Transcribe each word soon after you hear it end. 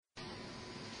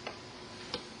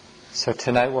So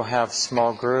tonight we'll have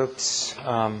small groups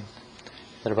at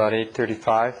about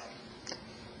 8:35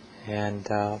 and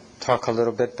talk a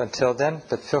little bit until then,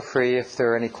 but feel free if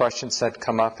there are any questions that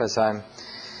come up as I'm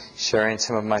sharing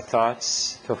some of my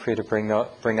thoughts, feel free to bring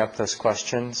up those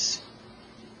questions.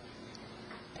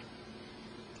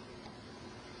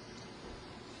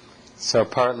 So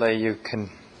partly you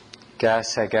can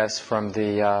guess, I guess, from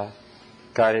the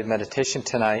guided meditation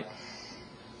tonight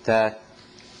that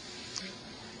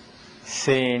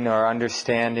seeing or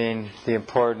understanding the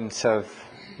importance of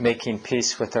making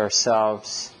peace with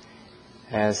ourselves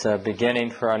as a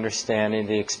beginning for understanding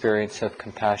the experience of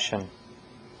compassion.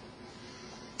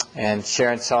 And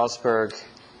Sharon Salzberg,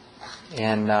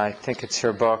 in I think it's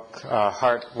her book,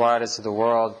 Heart Wide as the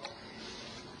World,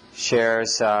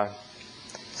 shares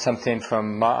something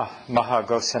from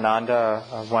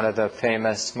Mahagosananda, one of the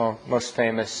most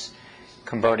famous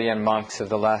Cambodian monks of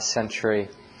the last century.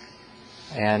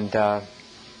 And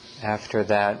after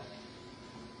that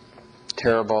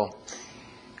terrible,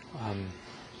 I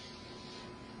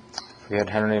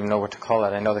don't even know what to call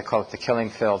it. I know they call it the killing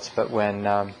fields, but when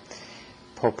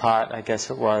Pol Pot, I guess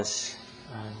it was,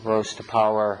 rose to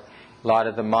power, a lot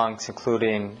of the monks,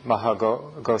 including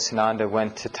Mahagosananda,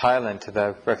 went to Thailand, to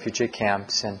the refugee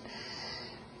camps, and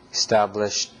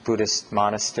established Buddhist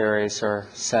monasteries or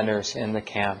centers in the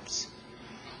camps,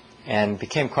 and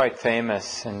became quite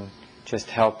famous and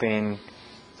just helping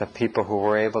the people who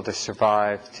were able to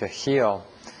survive to heal.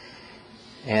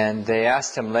 And they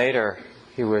asked him later,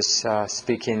 he was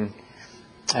speaking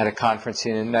at a conference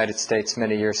in the United States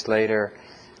many years later,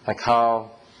 like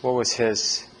what was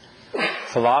his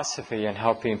philosophy in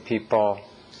helping people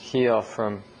heal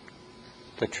from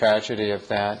the tragedy of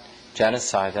that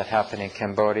genocide that happened in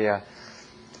Cambodia.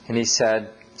 And he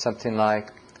said something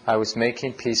like, I was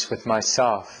making peace with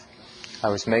myself. I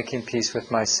was making peace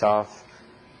with myself.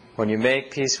 When you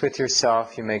make peace with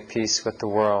yourself, you make peace with the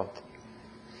world.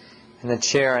 And then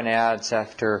Sharon adds,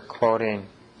 after quoting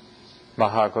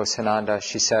Mahagosananda,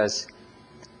 she says,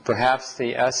 perhaps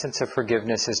the essence of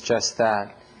forgiveness is just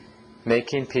that,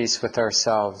 making peace with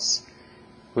ourselves.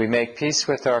 We make peace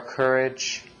with our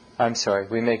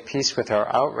we make peace with our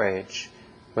outrage,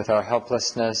 with our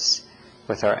helplessness,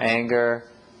 with our anger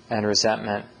and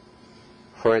resentment.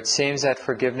 For it seems that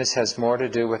forgiveness has more to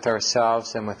do with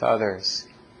ourselves than with others.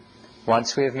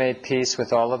 Once we have made peace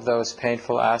with all of those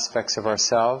painful aspects of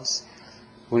ourselves,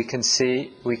 we can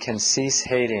cease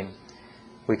hating.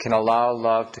 We can allow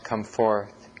love to come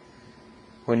forth.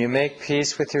 When you make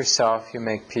peace with yourself, you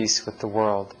make peace with the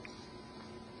world.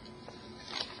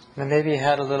 And maybe you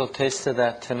had a little taste of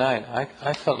that tonight.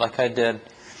 I felt like I did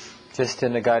just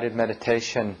in the guided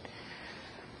meditation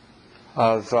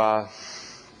of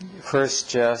first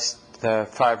just the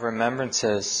 5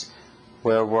 remembrances,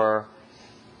 where we're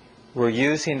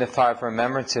using the 5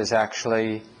 remembrances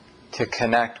actually to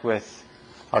connect with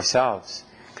ourselves,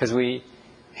 because we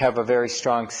have a very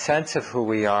strong sense of who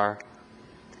we are,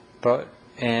 but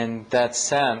in that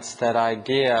sense, that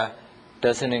idea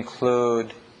doesn't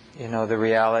include, the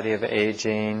reality of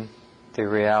aging, the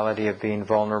reality of being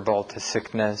vulnerable to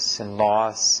sickness and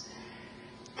loss,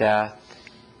 death,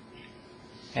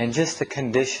 and just the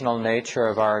conditional nature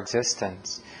of our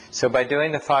existence. So by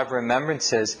doing the 5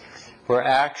 remembrances, we're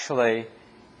actually,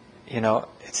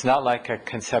 it's not like a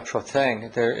conceptual thing.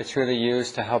 It's really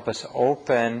used to help us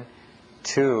open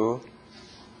to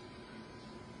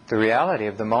the reality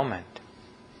of the moment.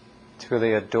 It's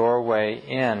really a doorway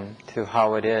in to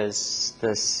how it is,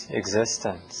 this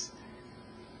existence.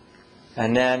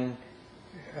 And then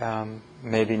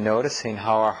maybe noticing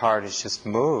how our heart is just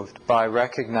moved by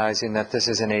recognizing that this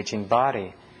is an aging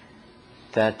body,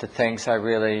 that the things I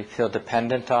really feel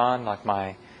dependent on, like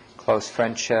my close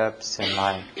friendships and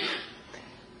my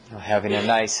having a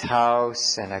nice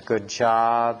house and a good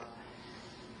job,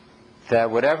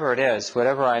 that whatever it is,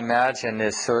 whatever I imagine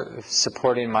is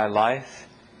supporting my life,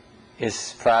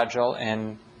 is fragile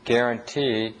and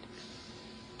guaranteed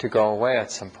to go away at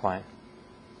some point.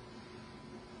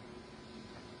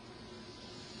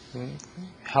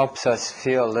 Helps us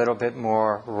feel a little bit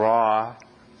more raw,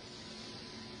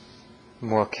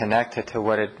 more connected to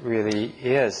what it really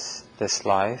is, this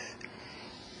life.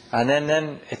 And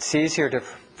then it's easier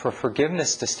for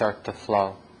forgiveness to start to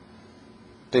flow.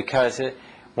 Because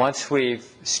once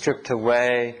we've stripped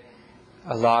away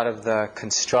a lot of the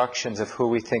constructions of who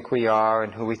we think we are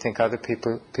and who we think other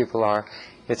people are,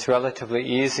 it's relatively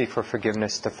easy for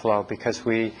forgiveness to flow, because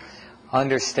we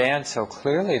understand so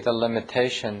clearly the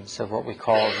limitations of what we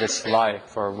call this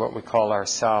life, or what we call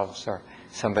ourselves or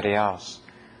somebody else.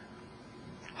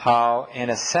 How, in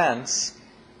a sense,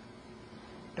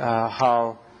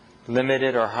 how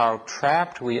limited or how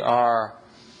trapped we are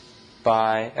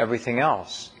by everything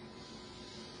else.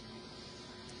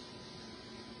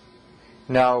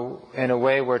 Now, in a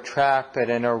way we're trapped, but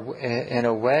in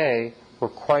a way we're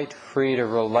quite free to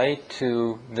relate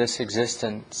to this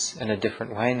existence in a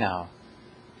different way now.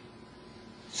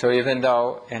 So even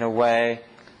though, in a way,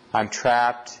 I'm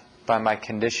trapped by my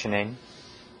conditioning,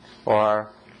 or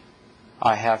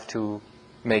I have to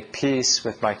make peace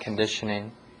with my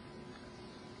conditioning,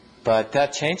 but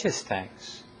that changes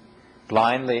things.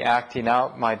 Blindly acting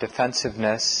out my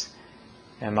defensiveness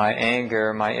and my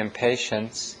anger, my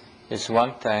impatience, is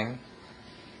one thing,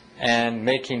 and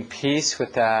making peace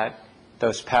with that,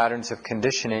 those patterns of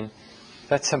conditioning,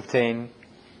 that's something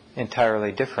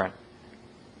entirely different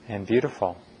and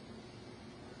beautiful.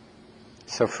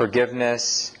 So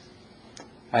forgiveness,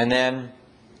 and then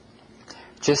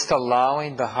just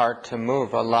allowing the heart to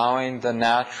move, allowing the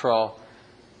natural,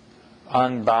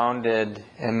 unbounded,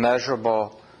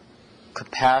 immeasurable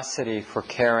capacity for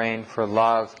caring, for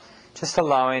love, just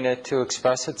allowing it to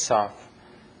express itself.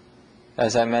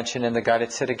 As I mentioned in the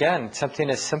guided sit again, something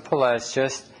as simple as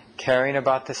just caring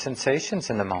about the sensations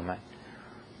in the moment.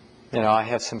 I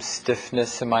have some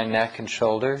stiffness in my neck and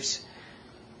shoulders,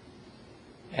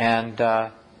 and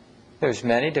there's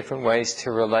many different ways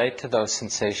to relate to those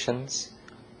sensations,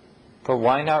 but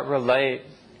why not relate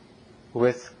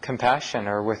with compassion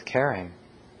or with caring?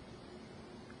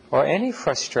 Or any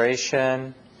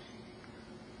frustration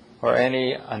or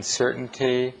any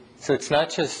uncertainty. So it's not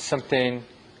just something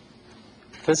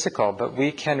physical, but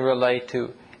we can relate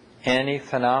to any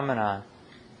phenomena,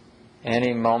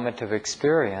 any moment of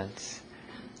experience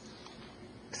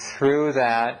through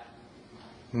that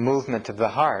movement of the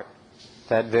heart,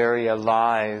 that very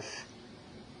alive,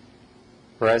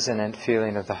 resonant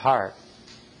feeling of the heart.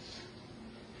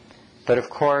 But of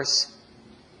course,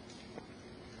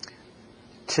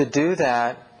 to do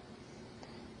that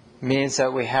means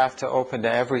that we have to open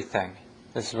to everything.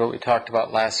 This is what we talked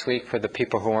about last week for the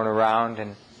people who weren't around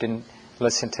and didn't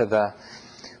listen to the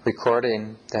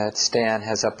recording that Stan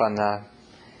has up on the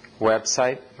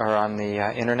website or on the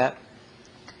internet.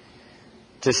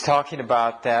 Just talking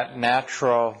about that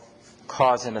natural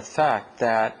cause and effect,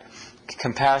 that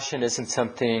compassion isn't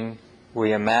something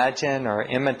we imagine or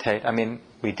imitate. I mean,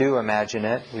 we do imagine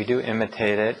it, we do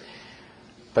imitate it,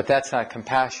 but that's not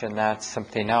compassion, that's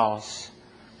something else.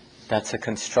 That's a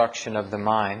construction of the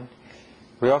mind.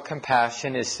 Real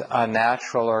compassion is a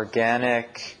natural,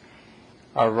 organic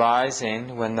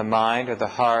arising when the mind or the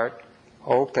heart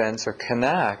opens or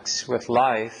connects with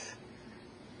life.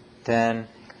 Then,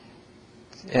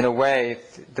 in a way,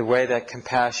 the way that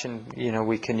compassion,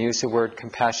 we can use the word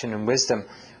compassion and wisdom.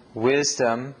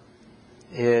 Wisdom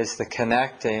is the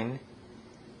connecting,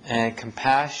 and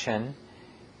compassion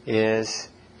is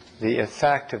the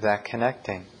effect of that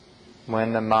connecting.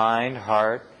 When the mind,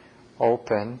 heart,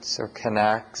 opens or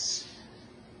connects,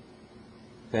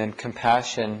 then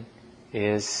compassion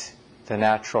is the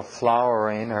natural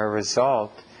flowering or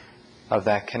result of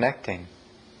that connecting.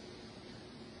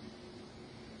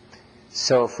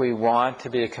 So if we want to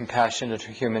be a compassionate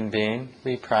human being,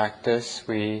 we practice,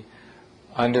 we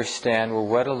understand,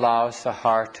 what allows the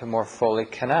heart to more fully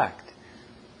connect.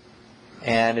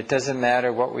 And it doesn't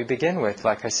matter what we begin with.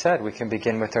 Like I said, we can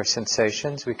begin with our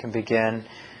sensations, we can begin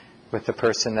with the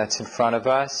person that's in front of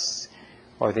us,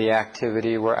 or the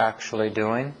activity we're actually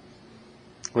doing.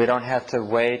 We don't have to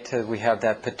wait till we have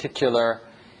that particular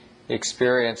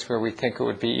experience where we think it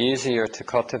would be easier to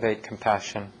cultivate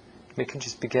compassion. We can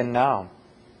just begin now.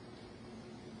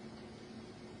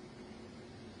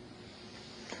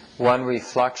 One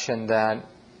reflection that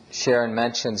Sharon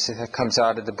mentions that comes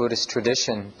out of the Buddhist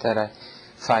tradition that I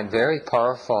find very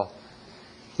powerful,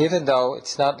 even though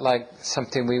it's not like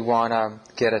something we want to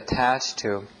get attached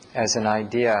to as an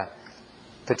idea,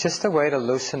 but just a way to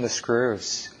loosen the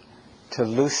screws, to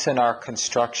loosen our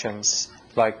constructions,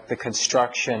 like the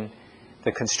constructed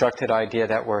idea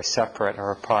that we're separate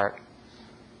or apart.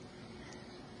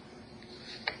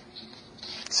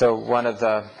 So one of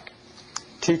the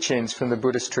teachings from the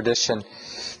Buddhist tradition,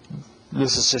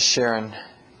 this is just Sharon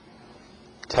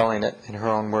telling it in her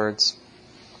own words.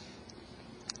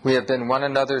 We have been one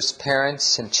another's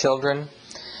parents and children,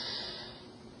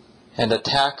 and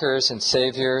attackers and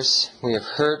saviors. We have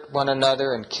hurt one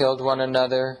another and killed one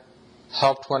another,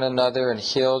 helped one another and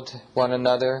healed one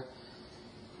another.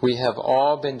 We have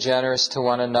all been generous to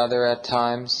one another at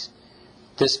times.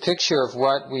 This picture of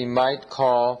what we might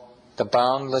call the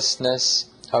boundlessness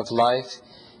of life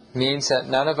means that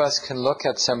none of us can look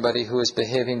at somebody who is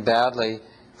behaving badly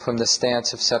from the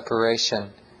stance of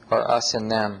separation or us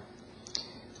and them.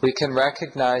 We can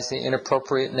recognize the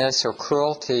inappropriateness or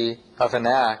cruelty of an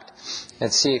act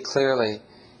and see it clearly,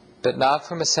 but not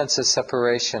from a sense of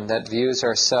separation that views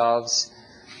ourselves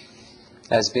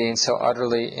as being so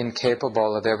utterly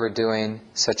incapable of ever doing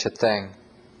such a thing.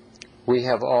 We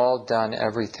have all done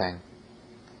everything.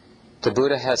 The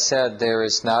Buddha has said there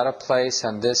is not a place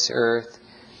on this earth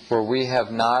where we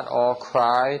have not all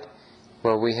cried,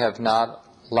 where we have not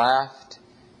laughed,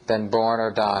 been born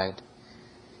or died.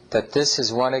 That this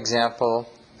is one example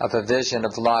of a vision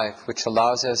of life which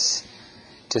allows us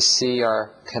to see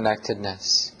our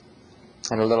connectedness.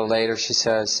 And a little later she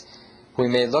says, we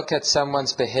may look at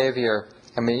someone's behavior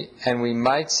and we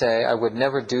might say, I would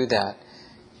never do that.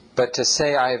 But to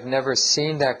say, I have never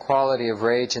seen that quality of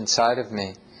rage inside of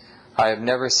me, I have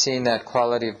never seen that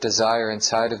quality of desire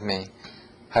inside of me,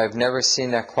 I have never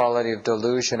seen that quality of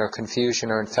delusion or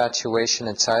confusion or infatuation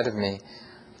inside of me,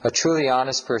 a truly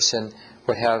honest person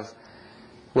would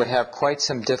have quite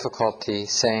some difficulty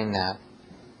saying that.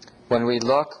 When we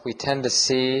look, we tend to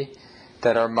see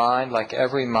that our mind, like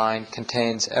every mind,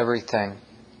 contains everything.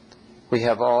 We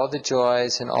have all the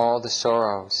joys and all the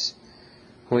sorrows.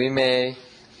 We may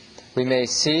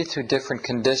see through different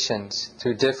conditions,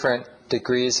 through different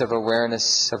degrees of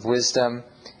awareness, of wisdom,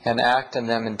 and act in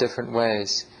them in different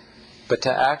ways. But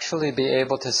to actually be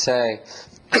able to say,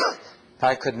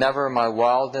 I could never in my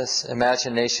wildest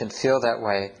imagination feel that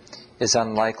way, is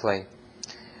unlikely.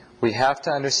 We have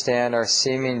to understand our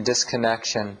seeming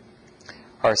disconnection,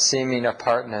 our seeming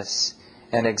apartness,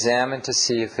 and examine to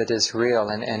see if it is real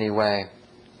in any way.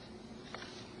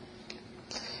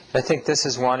 I think this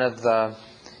is one of the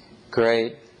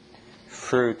great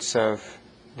fruits of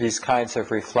these kinds of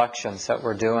reflections that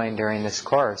we're doing during this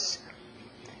course.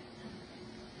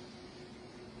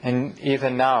 And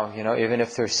even now, even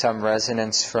if there's some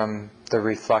resonance from the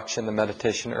reflection, the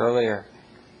meditation earlier,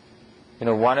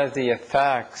 one of the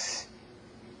effects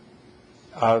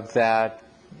of that,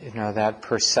 that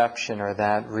perception or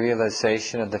that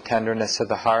realization of the tenderness of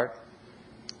the heart,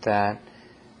 that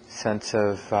sense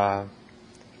of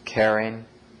caring.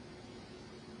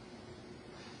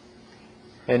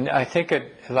 And I think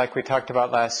like we talked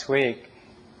about last week,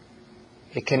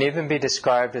 it can even be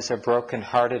described as a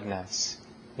broken-heartedness.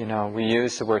 We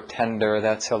use the word tender,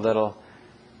 that's a little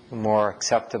more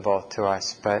acceptable to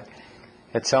us, but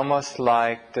it's almost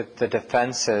like the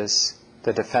defenses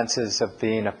of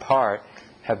being apart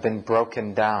have been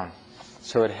broken down.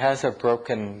 So it has a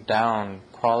broken down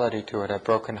quality to it, a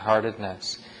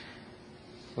broken-heartedness.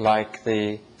 Like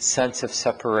the sense of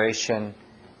separation,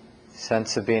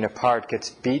 sense of being apart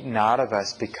gets beaten out of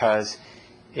us because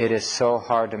it is so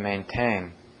hard to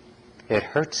maintain. It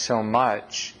hurts so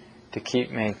much to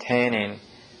keep maintaining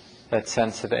that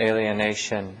sense of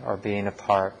alienation or being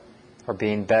apart, or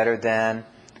being better than,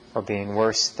 or being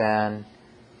worse than,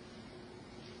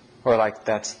 or like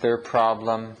that's their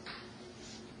problem.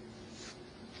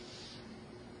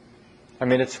 I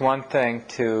mean, it's one thing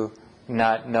to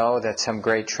not know that some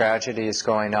great tragedy is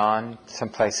going on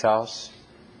someplace else,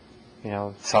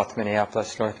 South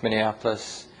Minneapolis, North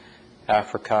Minneapolis,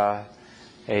 Africa,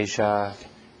 Asia,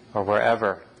 or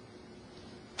wherever.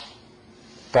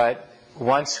 But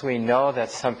once we know that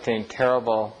something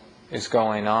terrible is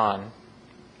going on,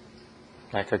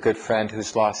 like a good friend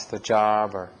who's lost the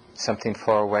job or something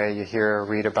far away you hear or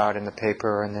read about in the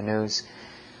paper or in the news,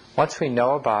 once we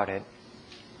know about it,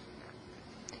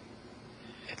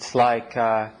 it's like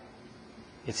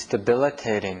it's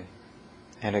debilitating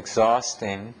and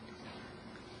exhausting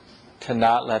to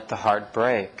not let the heart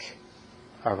break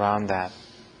around that,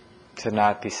 to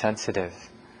not be sensitive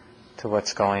to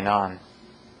what's going on.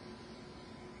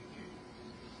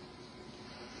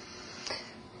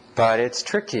 But it's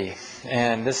tricky,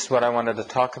 and this is what I wanted to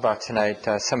talk about tonight.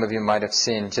 Some of you might have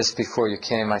seen just before you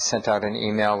came, I sent out an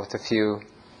email with a few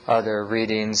other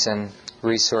readings and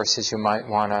resources you might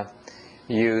want to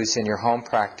use in your home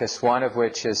practice, one of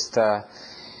which is the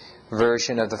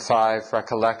version of the 5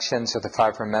 recollections or the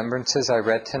 5 remembrances I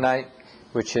read tonight,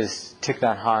 which is Thich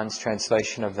Nhat Hanh's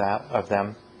translation of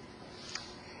them.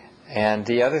 And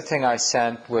the other thing I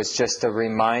sent was just a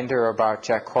reminder about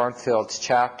Jack Kornfield's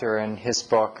chapter in his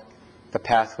book, The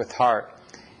Path with Heart,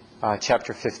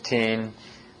 chapter 15,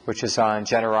 which is on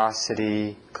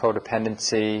generosity,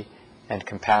 codependency, and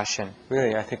compassion.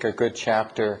 Really, I think a good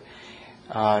chapter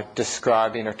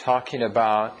describing or talking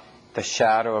about the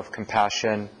shadow of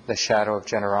compassion, the shadow of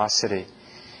generosity,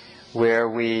 where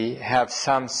we have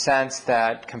some sense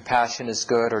that compassion is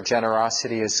good or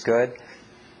generosity is good,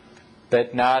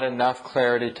 but not enough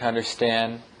clarity to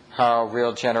understand how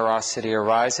real generosity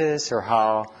arises or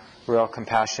how real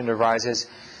compassion arises.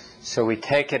 So we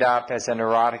take it up as an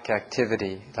erotic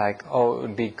activity, like, oh, it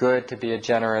would be good to be a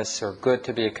generous or good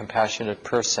to be a compassionate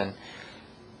person.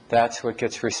 That's what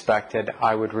gets respected.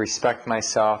 I would respect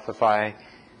myself if I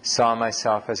saw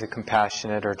myself as a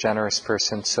compassionate or generous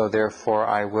person, so therefore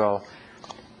I will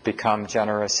become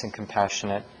generous and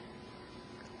compassionate.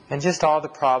 And just all the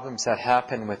problems that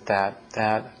happen with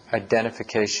that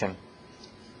identification.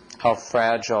 How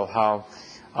fragile, how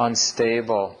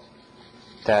unstable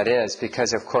that is.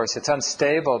 Because, of course, it's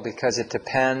unstable because it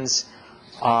depends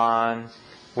on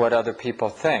what other people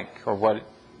think, or what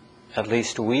at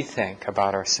least we think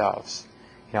about ourselves.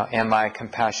 You know, am I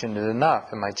compassionate enough?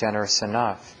 Am I generous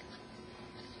enough?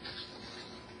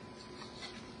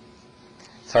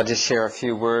 So I'll just share a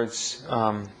few words,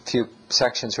 few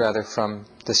sections rather, from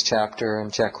this chapter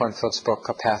in Jack Kornfield's book,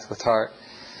 A Path with Heart.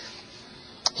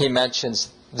 He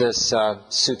mentions this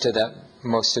sutta that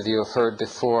most of you have heard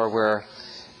before, where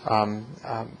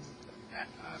a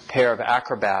pair of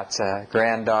acrobats, a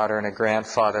granddaughter and a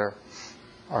grandfather,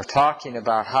 are talking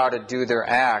about how to do their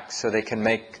act so they can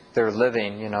make their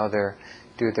living,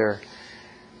 do their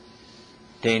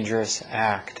dangerous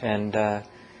act. And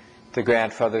the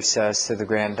grandfather says to the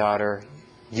granddaughter,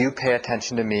 you pay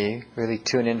attention to me, really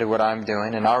tune into what I'm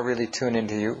doing, and I'll really tune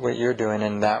into what you're doing,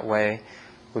 and that way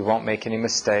we won't make any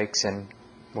mistakes, and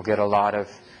we'll get a lot of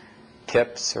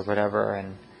tips or whatever,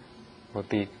 and we'll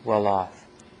be well off.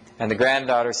 And the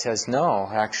granddaughter says, no,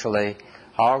 actually,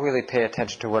 I'll really pay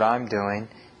attention to what I'm doing,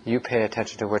 you pay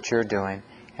attention to what you're doing,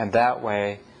 and that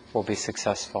way we'll be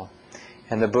successful.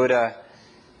 And the Buddha,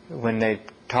 when they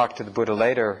talked to the Buddha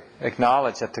later,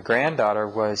 acknowledged that the granddaughter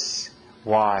was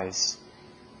wise,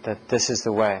 that this is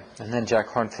the way. And then Jack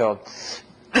Kornfield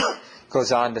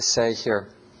goes on to say here,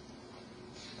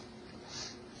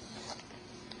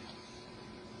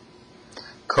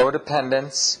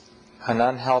 codependence and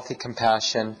unhealthy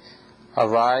compassion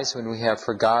arise when we have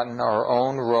forgotten our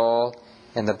own role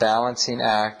in the balancing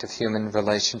act of human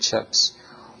relationships,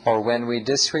 or when we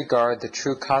disregard the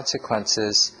true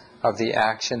consequences of the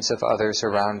actions of others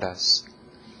around us.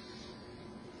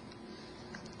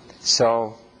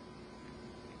 So,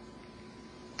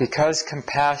 because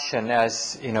compassion,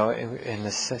 as in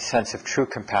the sense of true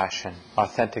compassion,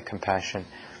 authentic compassion,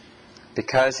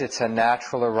 because it's a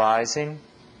natural arising,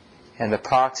 and the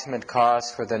proximate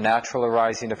cause for the natural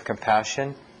arising of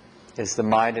compassion is the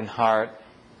mind and heart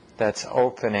that's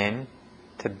opening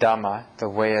to Dhamma the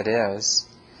way it is,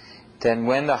 then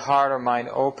when the heart or mind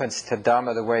opens to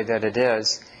Dhamma the way that it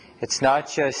is, it's not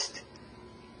just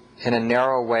in a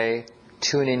narrow way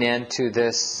tuning in to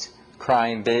this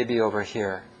crying baby over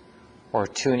here, or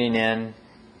tuning in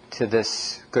to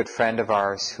this good friend of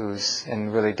ours who's in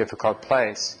a really difficult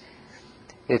place.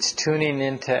 It's tuning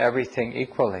into everything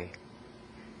equally.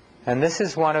 And this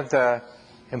is one of the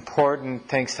important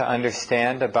things to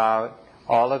understand about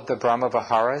all of the Brahma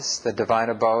Viharas, the divine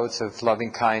abodes of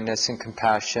loving kindness and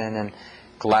compassion and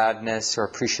gladness or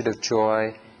appreciative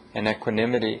joy and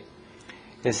equanimity,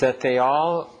 is that they're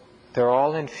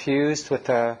all infused with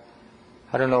I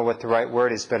don't know what the right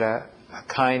word is, but a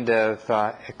kind of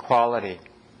equality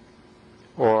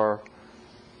or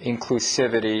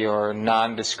inclusivity or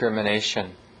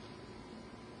non-discrimination.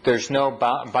 There's no,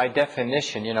 by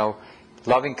definition,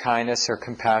 loving kindness or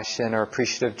compassion or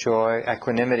appreciative joy,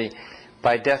 equanimity,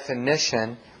 by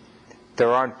definition,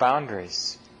 there aren't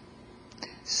boundaries.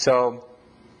 So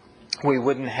we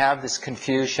wouldn't have this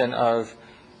confusion of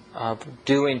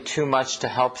doing too much to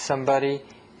help somebody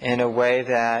in a way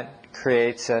that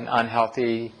creates an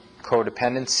unhealthy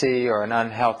codependency or an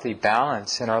unhealthy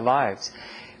balance in our lives.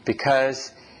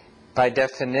 Because by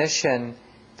definition,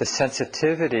 the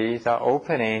sensitivity, the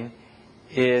opening,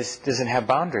 doesn't have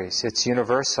boundaries. It's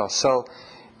universal. So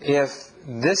if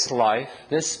this life,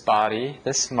 this body,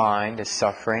 this mind is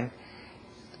suffering,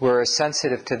 we're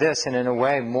sensitive to this, and in a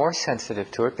way more sensitive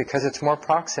to it because it's more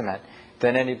proximate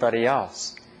than anybody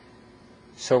else.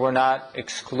 So we're not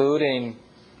excluding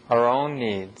our own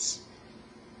needs.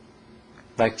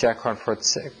 Like Jack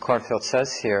Kornfield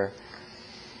says here,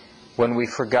 when we've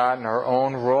forgotten our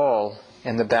own role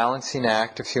in the balancing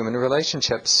act of human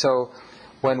relationships. So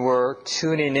when we're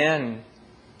tuning in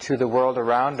to the world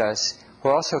around us,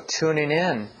 we're also tuning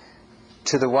in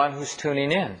to the one who's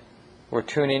tuning in. We're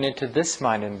tuning into this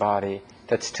mind and body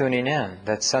that's tuning in,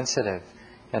 that's sensitive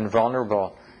and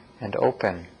vulnerable and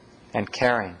open and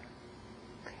caring.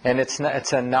 And it's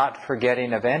a not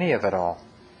forgetting of any of it all.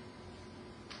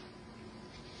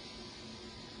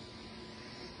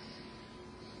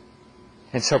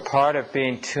 And so part of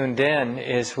being tuned in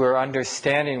is we're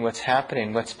understanding what's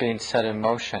happening, what's being set in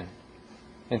motion.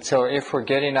 And so if we're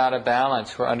getting out of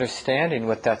balance, we're understanding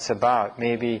what that's about.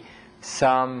 Maybe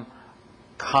some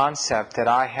concept that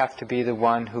I have to be the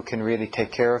one who can really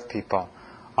take care of people.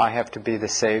 I have to be the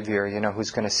savior,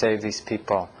 who's going to save these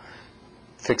people.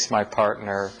 Fix my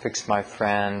partner, fix my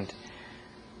friend.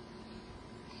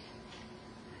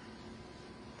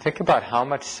 Think about how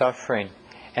much suffering,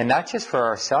 and not just for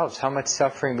ourselves, how much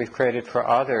suffering we've created for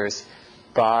others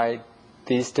by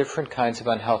these different kinds of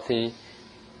unhealthy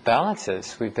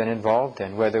balances we've been involved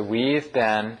in. Whether we've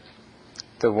been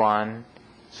the one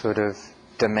sort of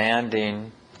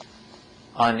demanding,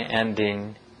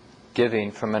 unending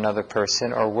giving from another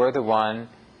person, or we're the one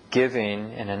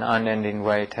giving in an unending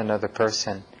way to another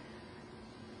person.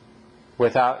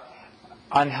 Without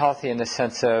unhealthy in the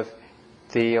sense of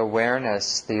the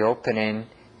awareness, the opening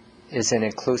isn't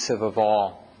inclusive of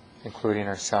all, including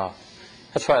ourselves.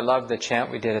 That's why I love the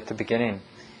chant we did at the beginning.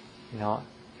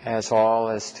 As all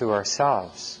as to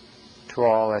ourselves, to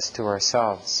all as to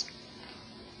ourselves.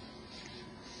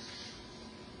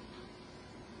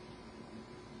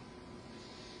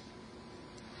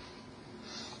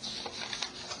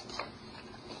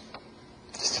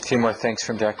 Just a few more things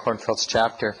from Jack Kornfield's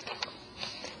chapter.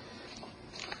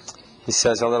 He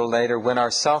says a little later, when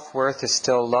our self-worth is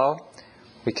still low,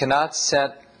 we cannot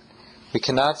set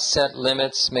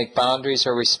limits, make boundaries,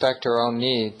 or respect our own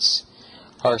needs.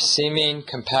 Our seeming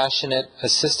compassionate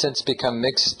assistance become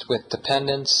mixed with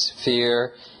dependence,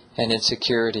 fear, and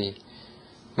insecurity.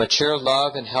 Mature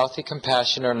love and healthy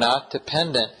compassion are not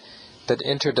dependent, but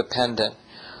interdependent,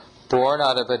 born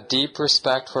out of a deep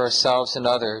respect for ourselves and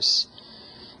others.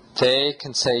 They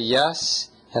can say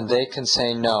yes, and they can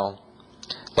say no.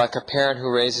 Like a parent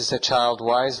who raises a child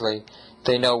wisely,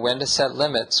 they know when to set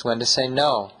limits, when to say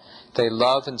no. They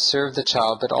love and serve the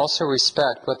child, but also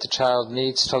respect what the child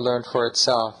needs to learn for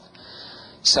itself.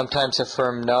 Sometimes a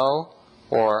firm no,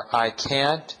 or I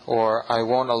can't, or I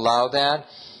won't allow that,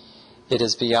 it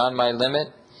is beyond my limit,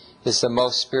 is the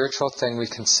most spiritual thing we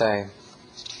can say.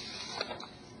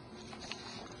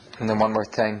 And then one more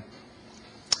thing.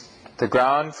 The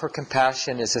ground for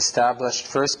compassion is established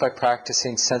first by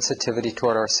practicing sensitivity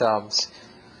toward ourselves.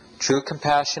 True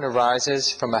compassion arises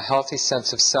from a healthy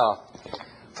sense of self,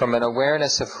 from an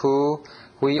awareness of who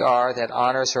we are that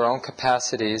honors our own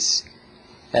capacities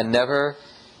and never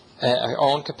our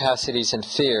own capacities and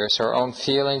fears, our own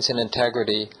feelings and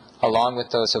integrity, along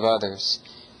with those of others.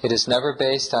 It is never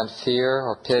based on fear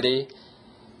or pity,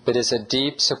 but is a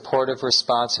deep, supportive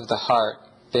response of the heart,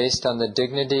 based on the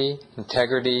dignity,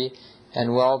 integrity,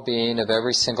 and well-being of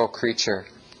every single creature.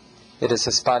 It is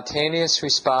a spontaneous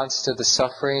response to the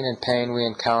suffering and pain we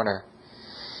encounter.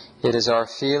 It is our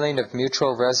feeling of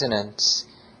mutual resonance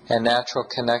and natural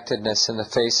connectedness in the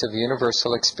face of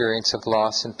universal experience of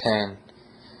loss and pain.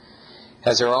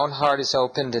 As our own heart is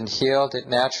opened and healed, it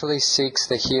naturally seeks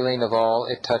the healing of all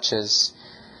it touches.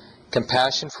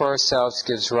 Compassion for ourselves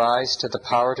gives rise to the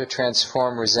power to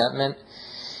transform resentment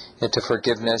into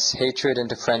forgiveness, hatred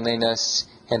into friendliness,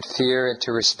 and fear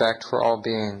into respect for all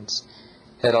beings.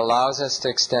 It allows us to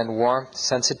extend warmth,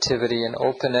 sensitivity, and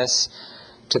openness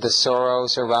to the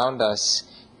sorrows around us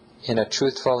in a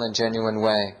truthful and genuine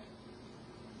way.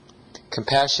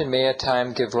 Compassion may at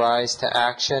times give rise to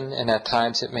action, and at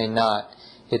times it may not.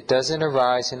 It doesn't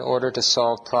arise in order to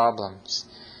solve problems.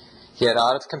 Yet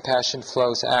out of compassion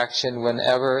flows action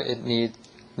whenever it need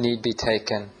be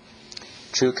taken.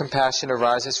 True compassion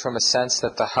arises from a sense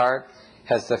that the heart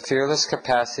has the fearless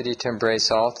capacity to embrace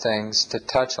all things, to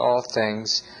touch all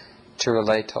things, to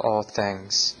relate to all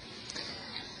things.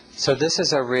 So this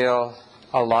is a real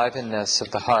aliveness of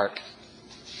the heart.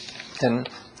 And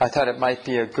I thought it might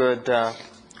be a good,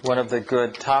 one of the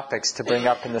good topics to bring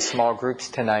up in the small groups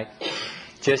tonight.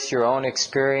 Just your own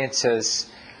experiences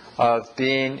of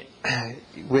being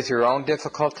with your own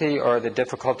difficulty or the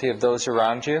difficulty of those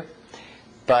around you.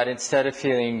 But instead of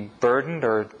feeling burdened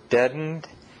or deadened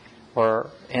or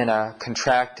in a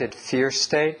contracted fear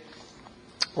state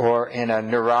or in a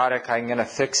neurotic I'm going to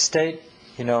fix state,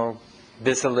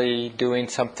 busily doing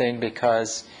something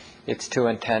because it's too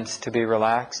intense to be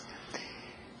relaxed,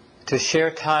 to share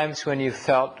times when you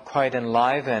felt quite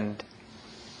enlivened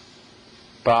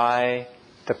by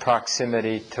the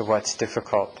proximity to what's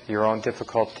difficult, your own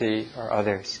difficulty or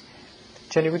others.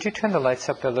 Jenny, would you turn the lights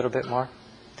up a little bit more?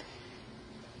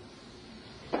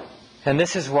 And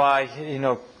this is why,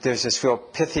 there's this real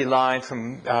pithy line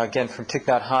from Thich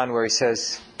Nhat Hanh where he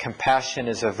says, compassion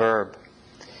is a verb.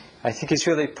 I think he's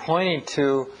really pointing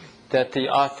to that the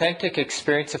authentic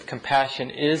experience of compassion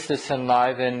is this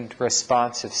enlivened,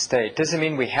 responsive state. Doesn't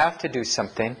mean we have to do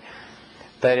something,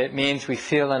 but it means we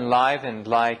feel enlivened,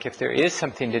 like if there is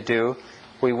something to do,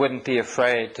 we wouldn't be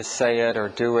afraid to say it or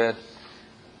do it.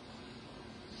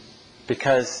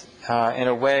 Because in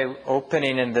a way,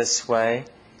 opening in this way,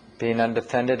 being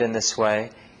undefended in this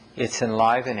way, it's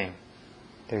enlivening.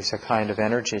 There's a kind of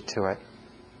energy to it.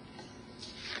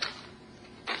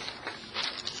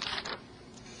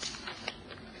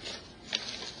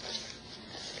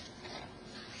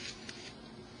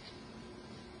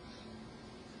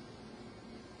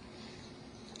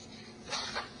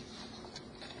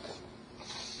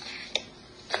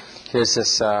 Here's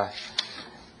this,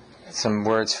 some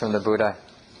words from the Buddha.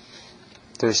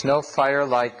 There's no fire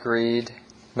like greed,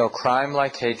 no crime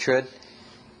like hatred,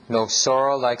 no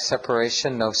sorrow like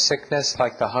separation, no sickness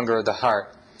like the hunger of the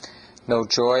heart, no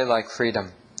joy like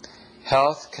freedom.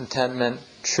 Health, contentment,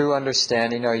 true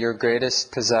understanding are your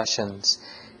greatest possessions,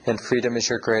 and freedom is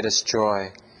your greatest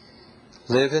joy.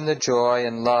 Live in the joy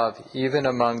and love even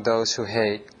among those who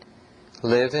hate.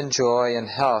 Live in joy and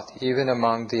health even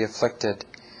among the afflicted.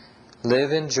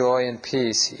 Live in joy and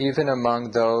peace even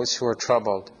among those who are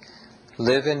troubled.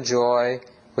 Live in joy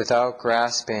without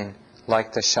grasping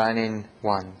like the shining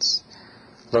ones.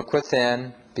 Look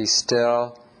within, be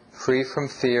still, free from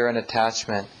fear and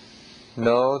attachment.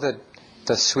 Know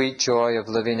the sweet joy of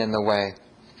living in the way.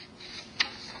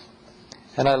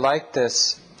 And I like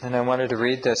this, and I wanted to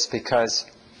read this because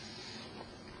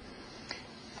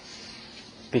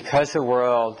the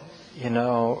world,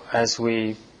 as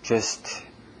we just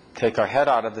take our head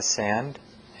out of the sand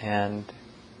and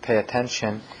pay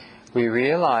attention, we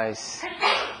realize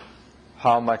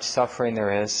how much suffering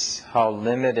there is, how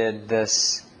limited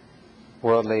this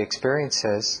worldly experience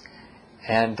is,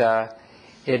 and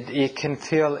it can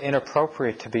feel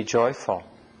inappropriate to be joyful,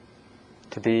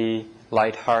 to be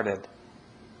lighthearted.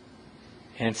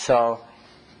 And so,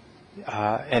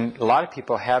 and a lot of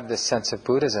people have this sense of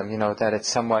Buddhism, that it's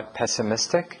somewhat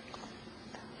pessimistic,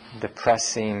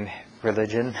 depressing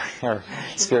religion or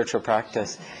spiritual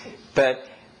practice. But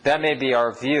that may be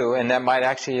our view, and that might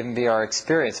actually even be our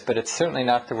experience, but it's certainly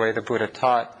not the way the Buddha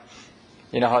taught.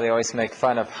 You know how they always make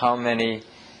fun of how many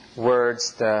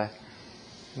words the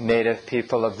native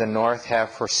people of the north have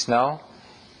for snow?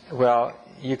 Well,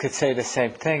 you could say the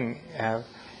same thing.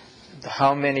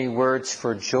 How many words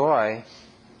for joy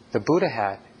the Buddha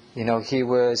had. He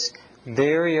was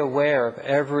very aware of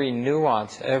every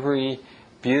nuance, every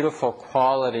beautiful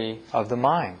quality of the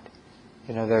mind.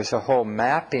 There's a whole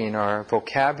mapping or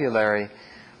vocabulary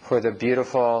for the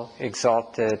beautiful,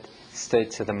 exalted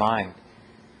states of the mind.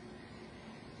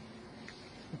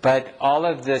 But all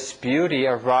of this beauty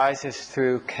arises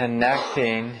through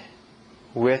connecting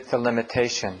with the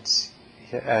limitations.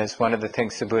 As one of the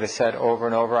things the Buddha said over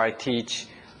and over, I teach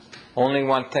only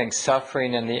one thing,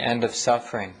 suffering and the end of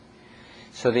suffering.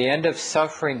 So the end of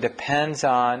suffering depends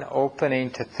on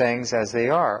opening to things as they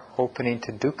are, opening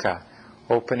to dukkha,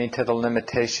 opening to the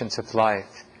limitations of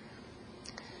life.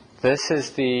 This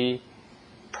is the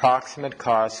proximate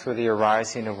cause for the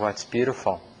arising of what's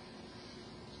beautiful.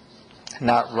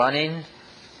 Not running,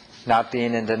 not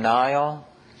being in denial,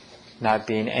 not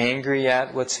being angry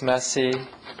at what's messy,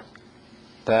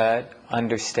 but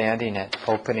understanding it,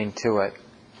 opening to it.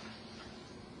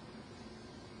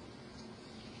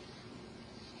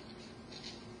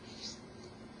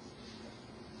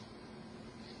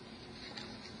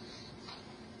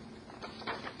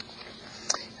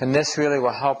 And this really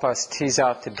will help us tease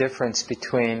out the difference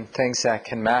between things that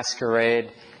can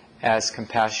masquerade as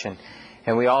compassion.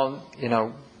 And we all,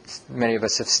 many of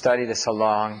us have studied this a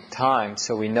long time,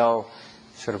 so we know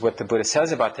sort of what the Buddha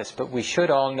says about this, but we should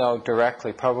all know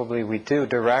directly, probably we do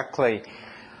directly,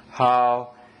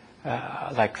 how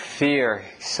like fear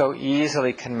so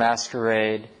easily can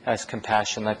masquerade as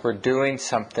compassion. Like we're doing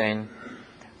something,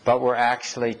 but we're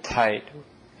actually tight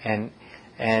and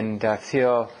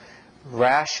feel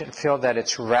that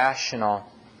it's rational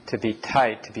to be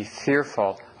tight, to be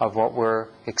fearful of what we're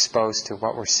exposed to,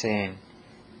 what we're seeing.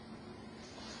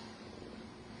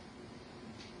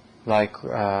 Like,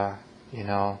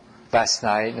 last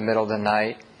night, in the middle of the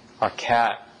night, our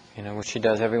cat, which she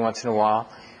does every once in a while,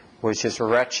 was just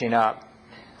retching up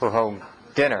her whole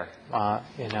dinner,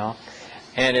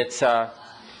 And it's,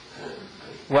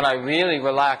 when I really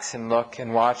relax and look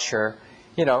and watch her,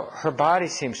 her body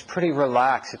seems pretty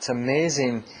relaxed. It's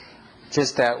amazing,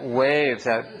 just that wave,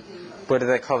 what do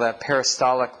they call that,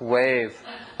 peristaltic wave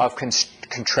of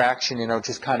contraction,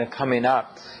 just kind of coming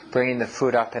up, bringing the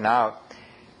food up and out.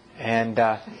 And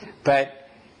but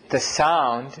the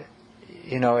sound,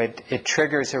 it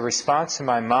triggers a response in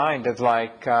my mind of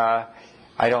like, I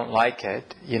don't like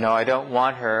it. I don't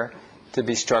want her to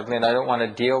be struggling. I don't want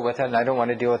to deal with it, and I don't want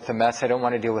to deal with the mess. I don't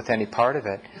want to deal with any part of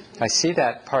it. I see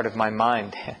that part of my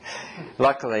mind.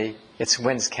 Luckily, it's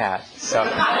Wynn's cat. So.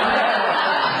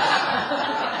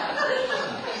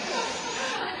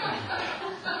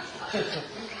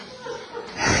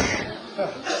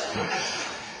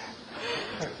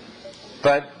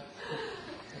 But,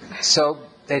 so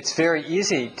it's very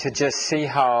easy to just see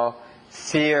how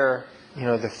fear,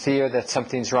 the fear that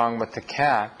something's wrong with the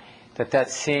cat,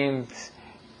 that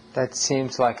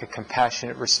seems like a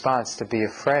compassionate response to be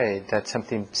afraid that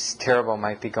something terrible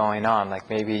might be going on, like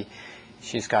maybe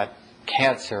she's got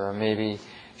cancer, or maybe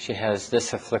she has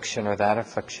this affliction or that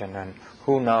affliction, and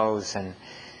who knows, and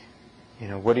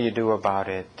what do you do about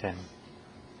it? And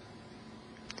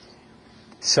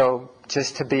so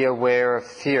just to be aware of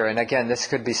fear, and again, this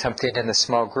could be something in the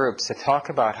small groups, to talk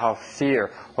about how fear,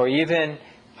 or even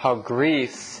how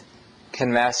grief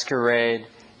can masquerade,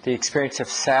 the experience of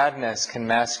sadness can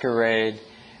masquerade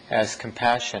as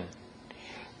compassion.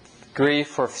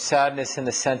 Grief or sadness in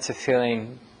the sense of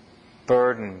feeling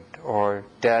burdened or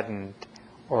deadened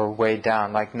or weighed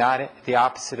down, like not the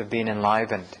opposite of being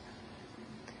enlivened.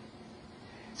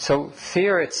 So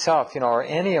fear itself, or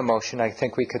any emotion, I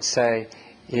think we could say,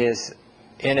 is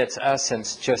in its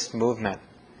essence just movement.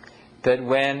 That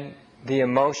when the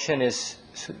emotion is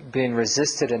being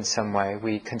resisted in some way,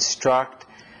 we construct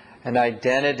an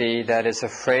identity that is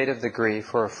afraid of the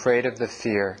grief or afraid of the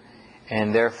fear,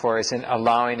 and therefore isn't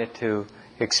allowing it to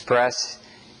express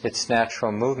its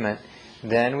natural movement,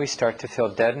 then we start to feel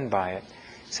deadened by it.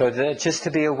 So just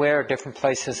to be aware of different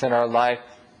places in our life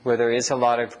where there is a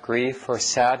lot of grief or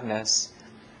sadness,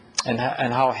 and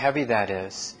how heavy that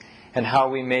is, and how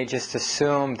we may just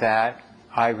assume that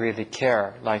I really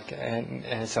care, and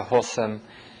it's a wholesome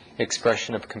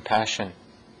expression of compassion.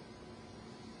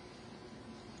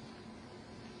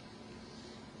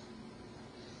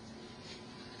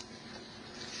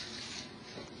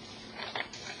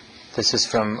 This is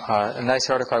from a nice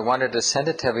article. I wanted to send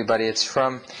it to everybody. It's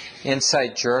from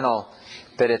Insight Journal,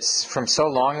 but it's from so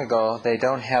long ago, they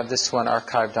don't have this one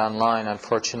archived online,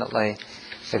 unfortunately.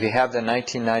 If you have the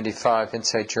 1995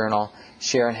 Insight Journal,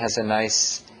 Sharon has a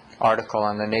nice article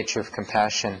on the nature of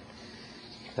compassion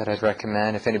that I'd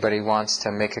recommend. If anybody wants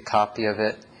to make a copy of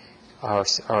it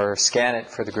or scan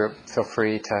it for the group, feel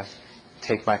free to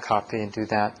take my copy and do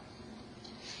that.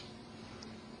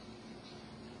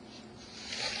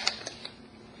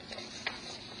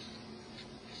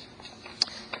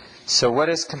 So what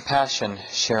is compassion,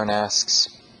 Sharon asks.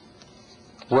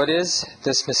 What is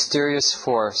this mysterious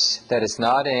force that is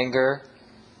not anger,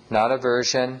 not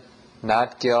aversion,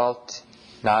 not guilt,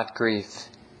 not grief?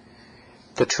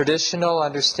 The traditional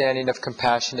understanding of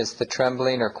compassion is the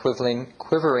trembling or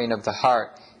quivering of the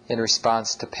heart in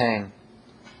response to pain.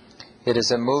 It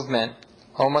is a movement,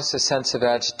 almost a sense of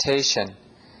agitation,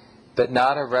 but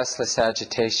not a restless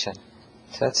agitation.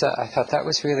 So I thought that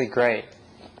was really great.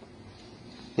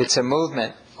 It's a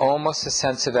movement, almost a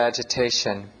sense of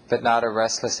agitation, but not a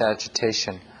restless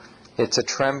agitation. It's a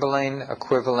trembling, a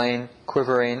quivering,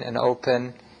 and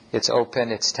open. It's open,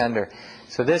 it's tender.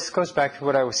 So this goes back to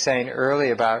what I was saying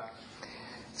earlier about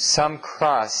some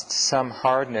crust, some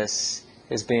hardness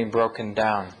is being broken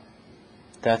down.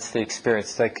 That's the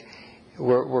experience. Like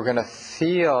we're going to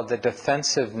feel the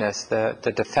defensiveness,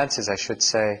 the defenses, I should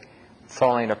say,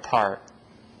 falling apart.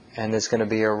 And there's going to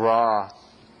be a raw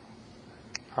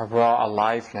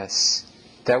aliveness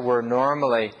that we're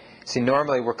normally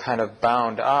we're kind of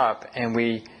bound up, and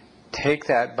we take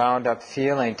that bound up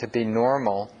feeling to be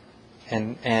normal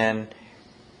and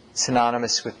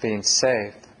synonymous with being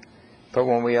safe. But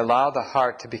when we allow the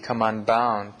heart to become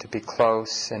unbound, to be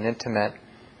close and intimate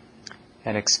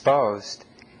and exposed,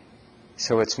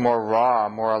 so it's more raw,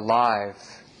 more alive,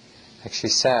 like she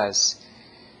says,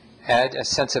 a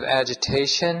sense of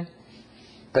agitation,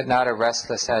 but not a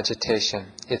restless agitation.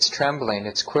 It's trembling,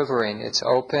 it's quivering, it's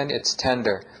open, it's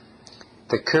tender.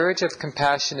 The courage of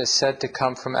compassion is said to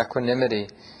come from equanimity.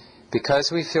 Because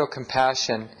we feel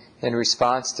compassion in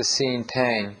response to seeing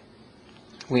pain,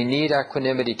 we need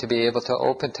equanimity to be able to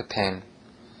open to pain,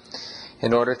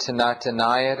 in order to not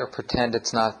deny it or pretend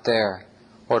it's not there,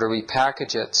 or to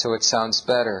repackage it so it sounds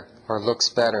better or looks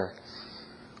better.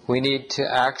 We need to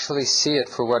actually see it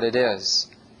for what it is.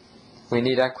 We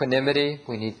need equanimity,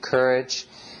 we need courage,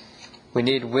 we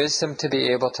need wisdom to be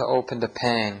able to open to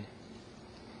pain,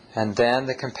 and then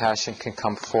the compassion can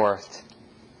come forth.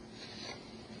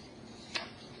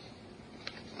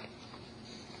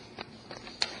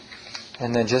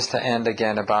 And then just to end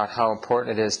again about how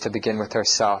important it is to begin with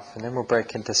ourselves, and then we'll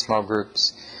break into small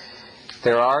groups.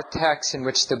 There are texts in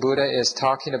which the Buddha is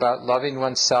talking about loving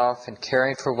oneself and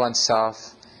caring for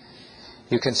oneself.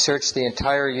 You can search the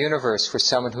entire universe for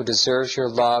someone who deserves your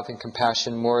love and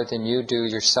compassion more than you do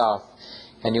yourself,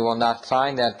 and you will not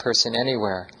find that person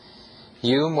anywhere.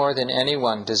 You, more than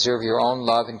anyone, deserve your own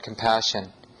love and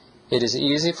compassion. It is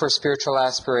easy for spiritual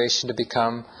aspiration to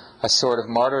become a sort of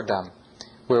martyrdom,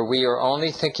 where we are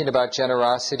only thinking about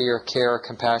generosity or care or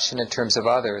compassion in terms of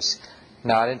others,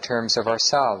 not in terms of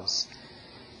ourselves.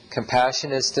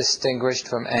 Compassion is distinguished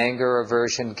from anger,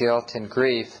 aversion, guilt, and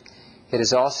grief. It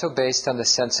is also based on the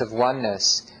sense of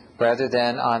oneness, rather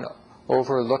than on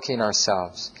overlooking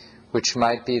ourselves, which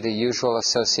might be the usual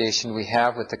association we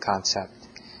have with the concept.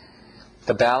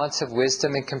 The balance of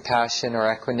wisdom and compassion, or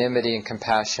equanimity and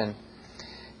compassion,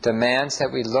 demands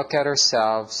that we look at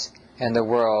ourselves and the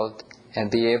world and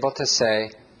be able to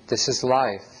say, this is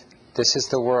life, this is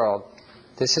the world,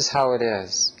 this is how it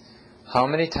is. How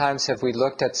many times have we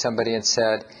looked at somebody and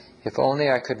said, if only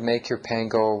I could make your pain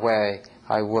go away,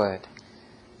 I would.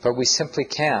 But we simply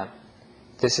can't.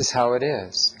 This is how it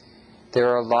is. There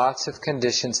are lots of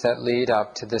conditions that lead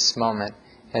up to this moment,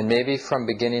 and maybe from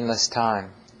beginningless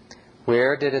time.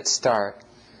 Where did it start?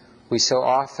 We so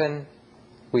often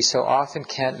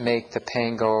can't make the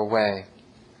pain go away.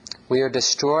 We are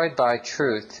destroyed by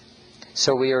truth.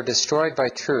 So we are destroyed by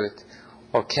truth,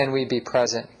 or can we be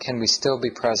present? Can we still be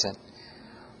present?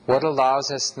 What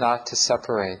allows us not to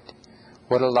separate?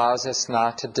 What allows us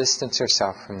not to distance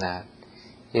ourselves from that?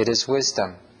 It is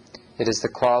wisdom. It is the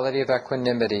quality of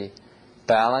equanimity,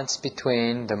 balance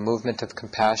between the movement of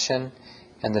compassion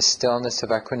and the stillness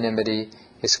of equanimity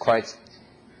is quite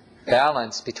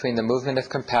balance between the movement of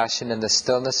compassion and the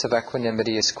stillness of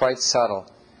equanimity is quite subtle,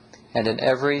 and in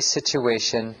every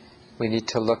situation we need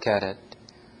to look at it.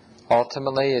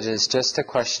 Ultimately, it is just a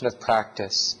question of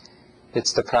practice.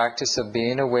 It's the practice of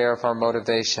being aware of our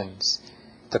motivations.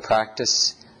 The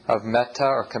practice of metta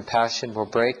or compassion will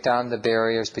break down the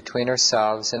barriers between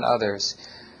ourselves and others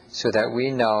so that we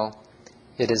know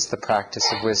it is the practice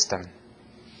of wisdom.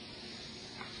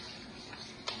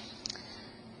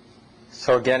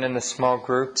 So again, in the small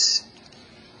groups,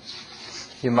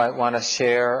 you might want to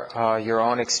share your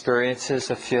own experiences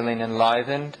of feeling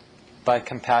enlivened by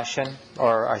compassion,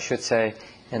 or I should say,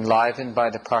 enlivened by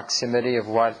the proximity of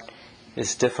what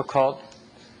is difficult,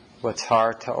 what's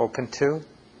hard to open to.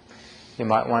 You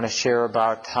might want to share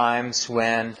about times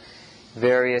when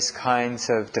various kinds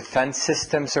of defense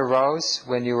systems arose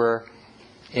when you were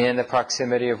in the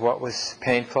proximity of what was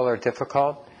painful or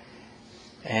difficult,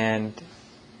 and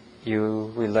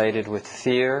you related with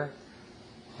fear,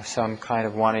 or some kind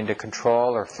of wanting to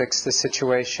control or fix the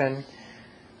situation,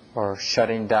 or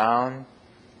shutting down,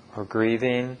 or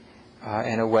grieving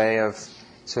in a way of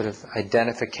sort of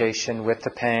identification with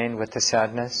the pain, with the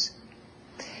sadness.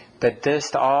 But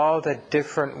just all the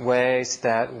different ways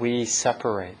that we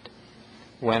separate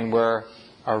when we're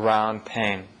around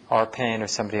pain, our pain or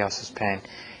somebody else's pain.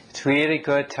 It's really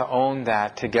good to own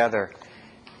that together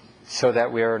so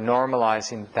that we are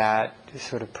normalizing that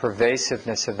sort of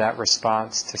pervasiveness of that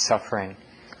response to suffering.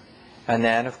 And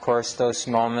then, of course, those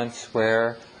moments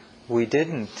where we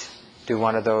didn't do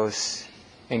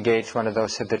engage one of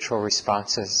those habitual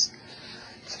responses.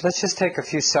 So let's just take a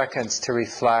few seconds to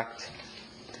reflect,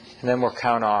 and then we'll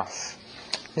count off.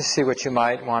 Just see what you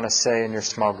might want to say in your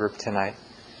small group tonight.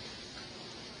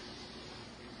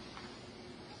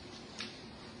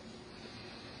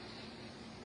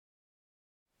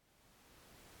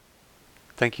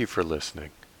 Thank you for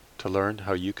listening. To learn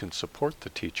how you can support the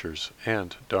teachers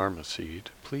and Dharma Seed,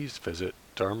 please visit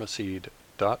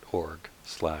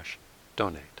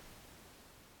dharmaseed.org/donate.